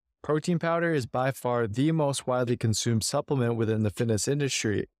Protein powder is by far the most widely consumed supplement within the fitness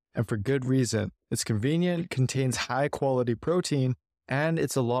industry, and for good reason. It's convenient, contains high quality protein, and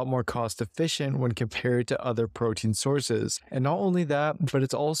it's a lot more cost efficient when compared to other protein sources. And not only that, but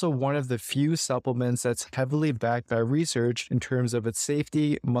it's also one of the few supplements that's heavily backed by research in terms of its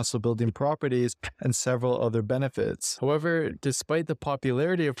safety, muscle building properties, and several other benefits. However, despite the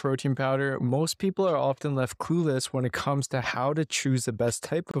popularity of protein powder, most people are often left clueless when it comes to how to choose the best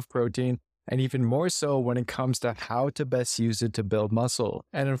type of protein, and even more so when it comes to how to best use it to build muscle.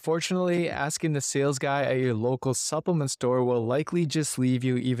 And unfortunately, asking the sales guy at your local supplement store will likely just leave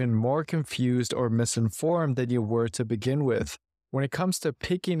you even more confused or misinformed than you were to begin with. When it comes to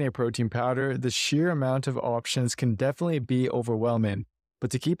picking a protein powder, the sheer amount of options can definitely be overwhelming. But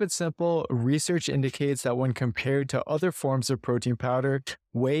to keep it simple, research indicates that when compared to other forms of protein powder,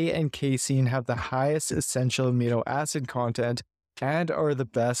 whey and casein have the highest essential amino acid content and are the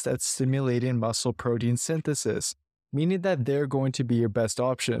best at stimulating muscle protein synthesis, meaning that they're going to be your best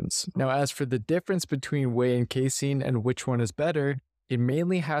options. Now, as for the difference between whey and casein and which one is better, it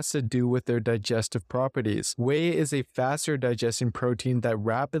mainly has to do with their digestive properties. Whey is a faster digesting protein that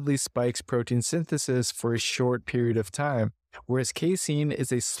rapidly spikes protein synthesis for a short period of time, whereas casein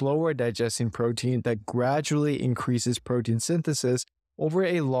is a slower digesting protein that gradually increases protein synthesis over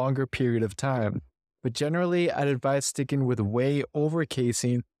a longer period of time. But generally, I'd advise sticking with whey over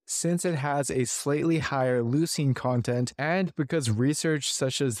casein since it has a slightly higher leucine content and because research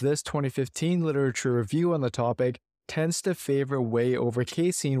such as this 2015 literature review on the topic tends to favor whey over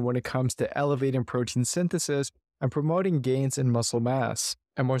casein when it comes to elevating protein synthesis and promoting gains in muscle mass.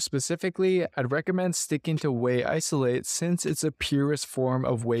 And more specifically, I'd recommend sticking to whey isolate since it's the purest form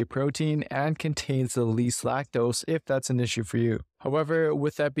of whey protein and contains the least lactose if that's an issue for you. However,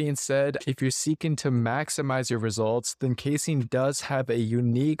 with that being said, if you're seeking to maximize your results, then casein does have a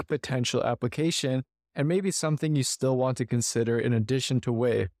unique potential application and maybe something you still want to consider in addition to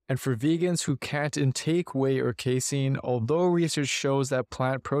whey. And for vegans who can't intake whey or casein, although research shows that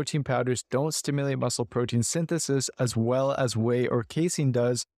plant protein powders don't stimulate muscle protein synthesis as well as whey or casein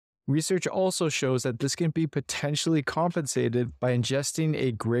does, research also shows that this can be potentially compensated by ingesting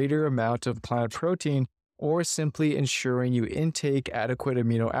a greater amount of plant protein or simply ensuring you intake adequate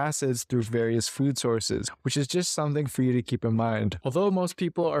amino acids through various food sources, which is just something for you to keep in mind. Although most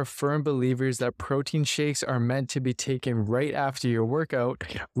people are firm believers that protein shakes are meant to be taken right after your workout,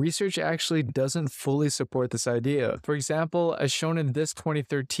 research actually doesn't fully support this idea. For example, as shown in this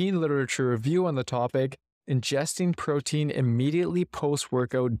 2013 literature review on the topic, ingesting protein immediately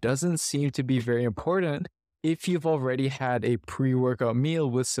post-workout doesn't seem to be very important if you've already had a pre-workout meal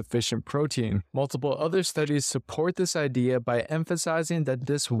with sufficient protein. Multiple other studies support this idea by emphasizing that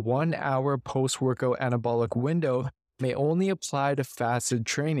this 1 hour post-workout anabolic window may only apply to fasted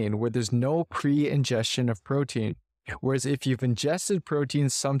training where there's no pre-ingestion of protein. Whereas if you've ingested protein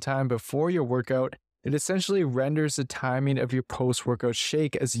sometime before your workout, it essentially renders the timing of your post-workout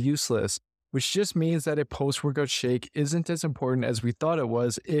shake as useless, which just means that a post-workout shake isn't as important as we thought it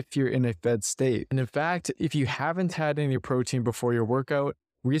was if you're in a fed state. And in fact, if you haven't had any protein before your workout,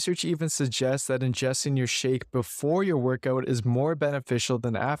 research even suggests that ingesting your shake before your workout is more beneficial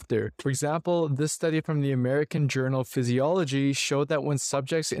than after. For example, this study from the American Journal of Physiology showed that when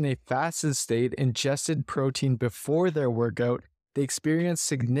subjects in a fasted state ingested protein before their workout, they experienced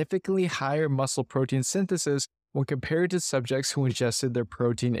significantly higher muscle protein synthesis when compared to subjects who ingested their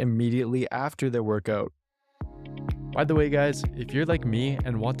protein immediately after their workout. By the way, guys, if you're like me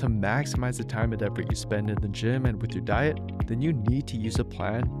and want to maximize the time and effort you spend in the gym and with your diet, then you need to use a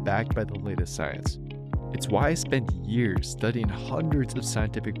plan backed by the latest science. It's why I spent years studying hundreds of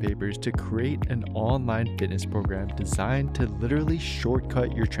scientific papers to create an online fitness program designed to literally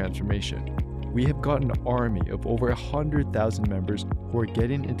shortcut your transformation. We have got an army of over 100,000 members who are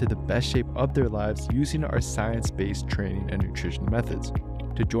getting into the best shape of their lives using our science-based training and nutrition methods.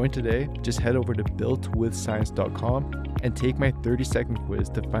 To join today, just head over to builtwithscience.com and take my 30-second quiz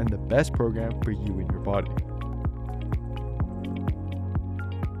to find the best program for you and your body.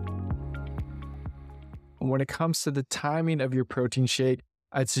 When it comes to the timing of your protein shake,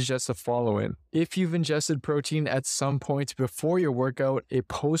 I'd suggest the following. If you've ingested protein at some point before your workout, a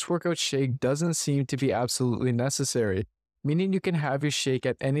post-workout shake doesn't seem to be absolutely necessary, meaning you can have your shake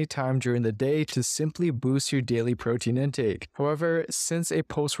at any time during the day to simply boost your daily protein intake. However, since a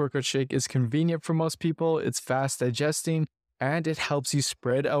post-workout shake is convenient for most people, it's fast digesting, and it helps you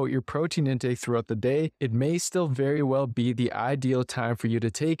spread out your protein intake throughout the day, it may still very well be the ideal time for you to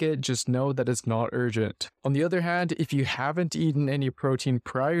take it. Just know that it's not urgent. On the other hand, if you haven't eaten any protein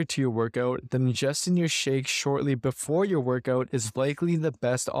prior to your workout, then ingesting your shake shortly before your workout is likely the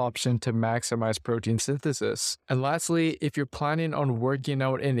best option to maximize protein synthesis. And lastly, if you're planning on working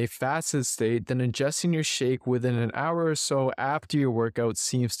out in a fasted state, then ingesting your shake within an hour or so after your workout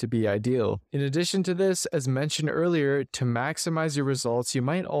seems to be ideal. In addition to this, as mentioned earlier, to maximize your results, you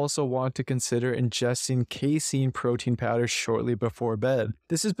might also want to consider ingesting casein protein powder shortly before bed.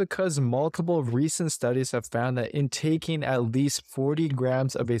 This is because multiple recent studies have found that intaking at least 40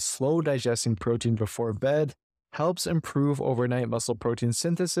 grams of a slow digesting protein before bed helps improve overnight muscle protein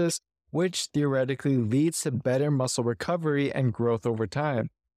synthesis, which theoretically leads to better muscle recovery and growth over time.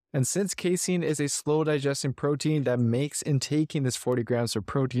 And since casein is a slow digesting protein, that makes intaking this 40 grams of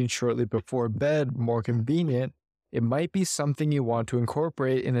protein shortly before bed more convenient. It might be something you want to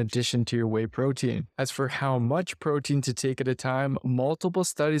incorporate in addition to your whey protein. As for how much protein to take at a time, multiple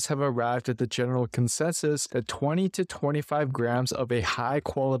studies have arrived at the general consensus that 20 to 25 grams of a high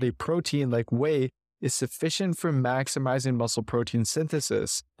quality protein like whey is sufficient for maximizing muscle protein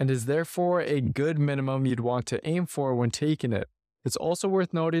synthesis, and is therefore a good minimum you'd want to aim for when taking it. It's also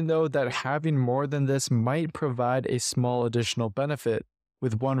worth noting though that having more than this might provide a small additional benefit,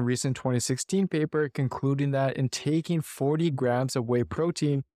 with one recent 2016 paper concluding that intaking 40 grams of whey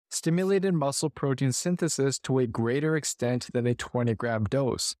protein stimulated muscle protein synthesis to a greater extent than a 20-gram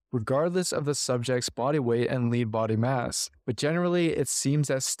dose, regardless of the subject's body weight and lean body mass. But generally, it seems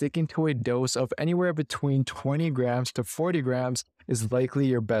that sticking to a dose of anywhere between 20 grams to 40 grams is likely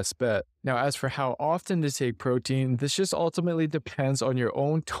your best bet. Now, as for how often to take protein, this just ultimately depends on your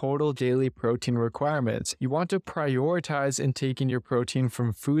own total daily protein requirements. You want to prioritize in taking your protein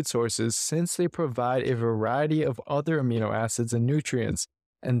from food sources since they provide a variety of other amino acids and nutrients,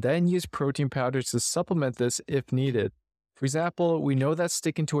 and then use protein powders to supplement this if needed. For example, we know that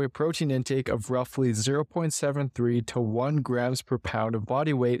sticking to a protein intake of roughly 0.73 to 1 grams per pound of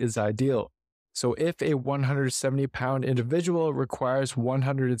body weight is ideal. So if a 170-pound individual requires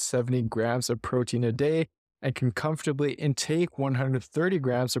 170 grams of protein a day and can comfortably intake 130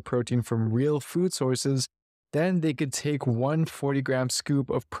 grams of protein from real food sources, then they could take one 40-gram scoop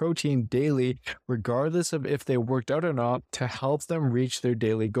of protein daily, regardless of if they worked out or not, to help them reach their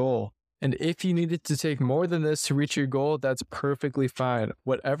daily goal. And if you needed to take more than this to reach your goal, that's perfectly fine.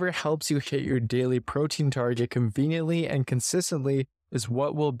 Whatever helps you hit your daily protein target conveniently and consistently is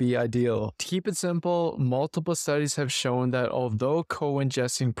what will be ideal. To keep it simple, multiple studies have shown that although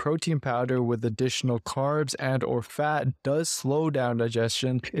co-ingesting protein powder with additional carbs and or fat does slow down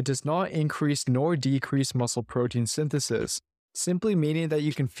digestion, it does not increase nor decrease muscle protein synthesis, simply meaning that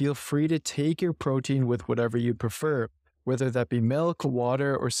you can feel free to take your protein with whatever you prefer, whether that be milk,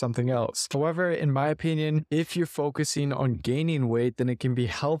 water, or something else. However, in my opinion, if you're focusing on gaining weight, then it can be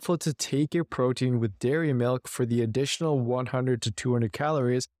helpful to take your protein with dairy milk for the additional 100 to 200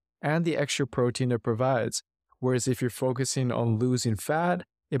 calories and the extra protein it provides. Whereas if you're focusing on losing fat,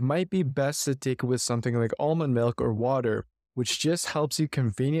 it might be best to take it with something like almond milk or water, which just helps you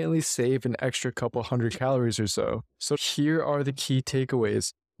conveniently save an extra couple hundred calories or so. So here are the key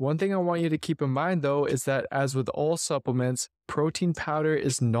takeaways. One thing I want you to keep in mind though is that as with all supplements, protein powder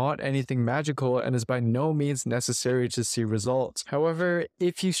is not anything magical and is by no means necessary to see results. However,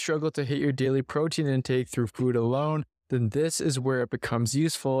 if you struggle to hit your daily protein intake through food alone, then this is where it becomes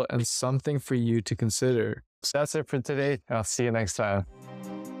useful and something for you to consider. So that's it for today. I'll see you next time.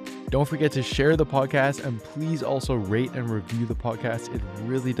 Don't forget to share the podcast and please also rate and review the podcast. It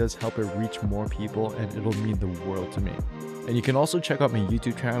really does help it reach more people and it'll mean the world to me. And you can also check out my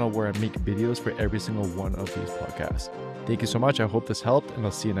YouTube channel where I make videos for every single one of these podcasts. Thank you so much. I hope this helped and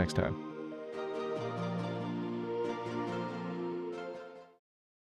I'll see you next time.